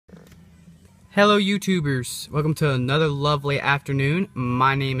Hello YouTubers, welcome to another lovely afternoon.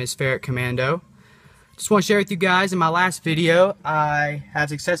 My name is Ferret Commando. Just want to share with you guys, in my last video I have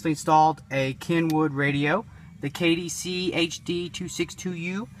successfully installed a Kenwood radio, the KDC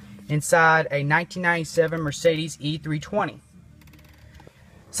HD262U, inside a 1997 Mercedes E320.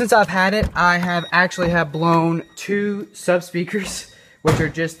 Since I've had it, I have actually blown two sub speakers, which are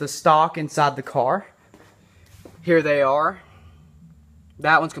just the stock inside the car. Here they are.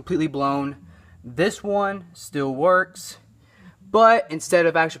 That one's completely blown. This one still works, but instead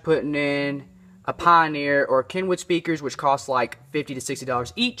of actually putting in a Pioneer or Kenwood speakers, which cost like $50 to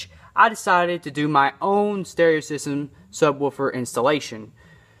 $60 each, I decided to do my own stereo system subwoofer installation.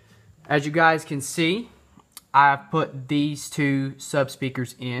 As you guys can see, I've put these two sub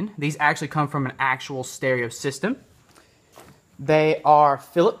speakers in. These actually come from an actual stereo system. They are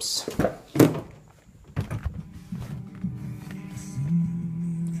Philips.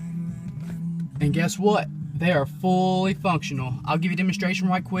 And guess what? They are fully functional. I'll give you a demonstration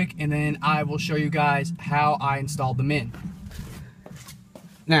right quick and then I will show you guys how I installed them in.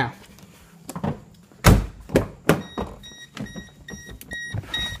 Now,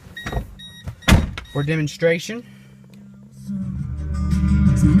 for demonstration,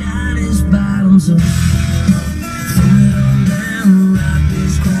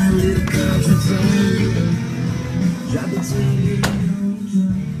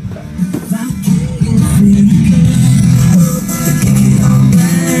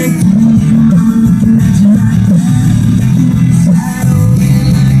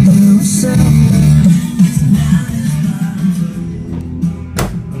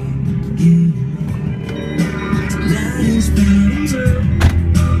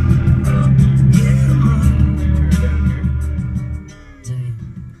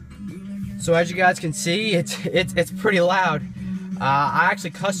 so as you guys can see, it's pretty loud. I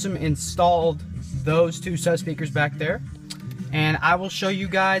actually custom installed those two sub speakers back there, and I will show you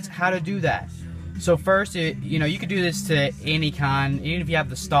guys how to do that. So first, you could do this to any kind. Even if you have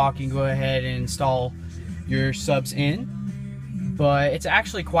the stock, you can go ahead and install your subs in. But it's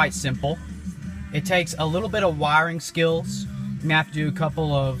actually quite simple. It takes a little bit of wiring skills. You may have to do a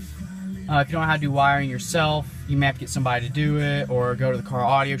couple of, if you don't know how to do wiring yourself, you may have to get somebody to do it, or go to the car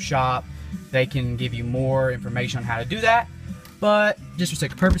audio shop. They can give you more information on how to do that. But just for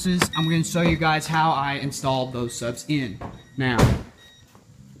sake of purposes, I'm going to show you guys how I installed those subs in. Now,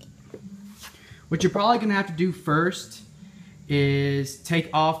 what you're probably going to have to do first is take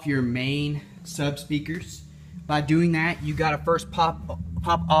off your main sub speakers. By doing that, you got to first pop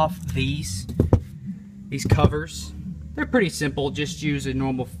off these covers. They're pretty simple. Just use a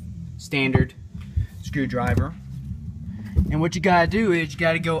normal standard screwdriver. And what you gotta do is you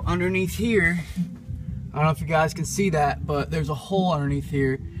gotta go underneath here. I don't know if you guys can see that, but there's a hole underneath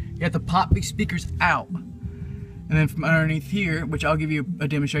here. You have to pop these speakers out. And then from underneath here, which I'll give you a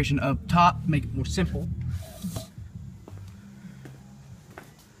demonstration up top, make it more simple.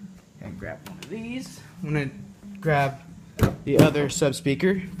 And grab one of these. I'm gonna grab the other sub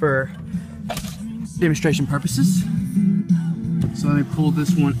speaker for demonstration purposes. So let me pull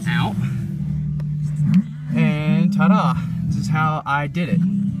this one out. And ta-da! This is how I did it.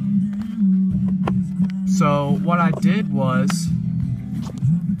 So what I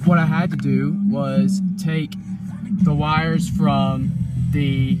had to do was take the wires from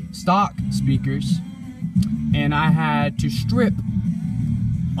the stock speakers, and I had to strip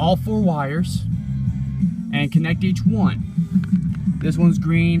all four wires and connect each one. This one's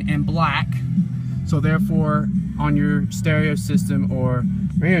green and black, so therefore on your stereo system or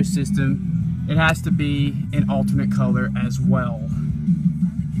radio system, it has to be an alternate color as well.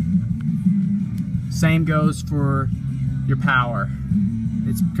 Same goes for your power.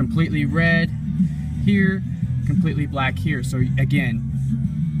 It's completely red here, completely black here. So again,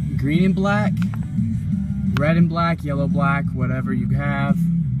 green and black, red and black, yellow, black, whatever you have.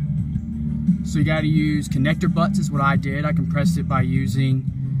 So you got to use connector butts is what I did. I compressed it by using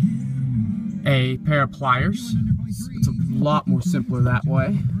a pair of pliers. It's a lot more simpler that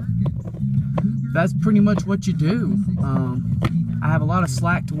way. That's pretty much what you do. I have a lot of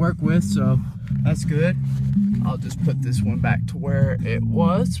slack to work with, so that's good. I'll just put this one back to where it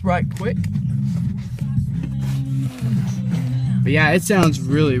was right quick. But yeah, it sounds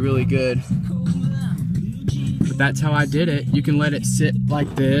really, really good. But that's how I did it. You can let it sit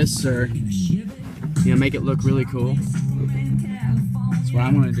like this, or make it look really cool. That's what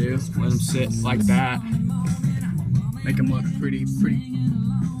I'm gonna do. Let them sit like that. Make them look pretty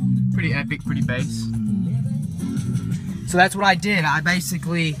epic, pretty bass. So that's what I did. I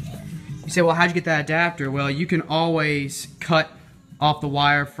basically, you say, well, how'd you get that adapter? Well, you can always cut off the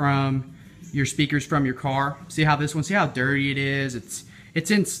wire from your speakers from your car. See how this one, see how dirty it is?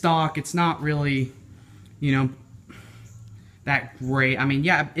 It's in stock. It's not really, you know, that great. I mean,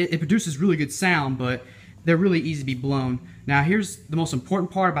 yeah, it produces really good sound, but they're really easy to be blown. Now here's the most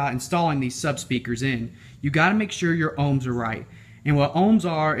important part about installing these sub speakers in. You got to make sure your ohms are right. And what ohms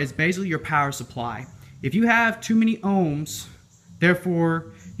are is basically your power supply. If you have too many ohms,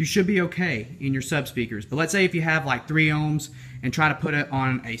 therefore you should be okay in your sub speakers. But let's say if you have like 3 ohms and try to put it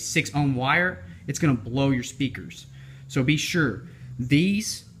on a 6 ohm wire, it's going to blow your speakers. So be sure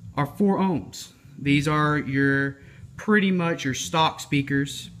these are 4 ohms. These are your pretty much your stock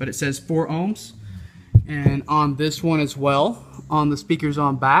speakers, but it says 4 ohms. And on this one as well, on the speakers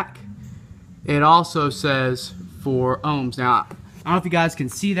on back, it also says 4 ohms. Now, I don't know if you guys can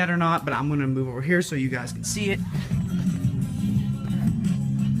see that or not, but I'm going to move over here so you guys can see it.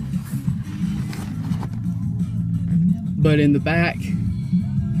 But in the back,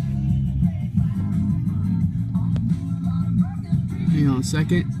 hang on a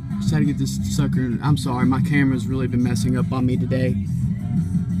second, just had to get this sucker. I'm sorry, my camera's really been messing up on me today,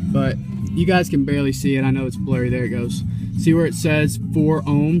 but you guys can barely see it. I know it's blurry. There it goes. See where it says 4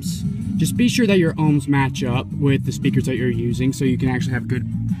 ohms? Just be sure that your ohms match up with the speakers that you're using so you can actually have good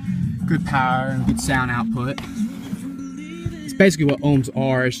power and good sound output. It's basically what ohms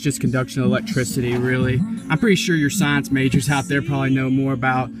are. It's just conduction of electricity, really. I'm pretty sure your science majors out there probably know more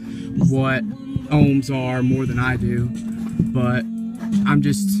about what ohms are more than I do, but I'm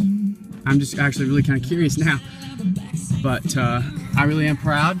just actually really kind of curious now. But I really am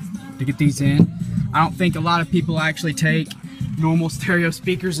proud to get these in. I don't think a lot of people actually take normal stereo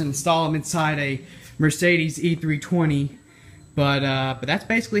speakers and install them inside a Mercedes E320, but that's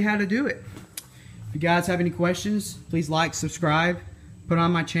basically how to do it. If you guys have any questions, please like, subscribe, put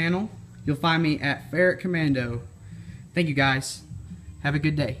on my channel. You'll find me at Ferret Commando. Thank you guys. Have a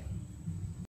good day.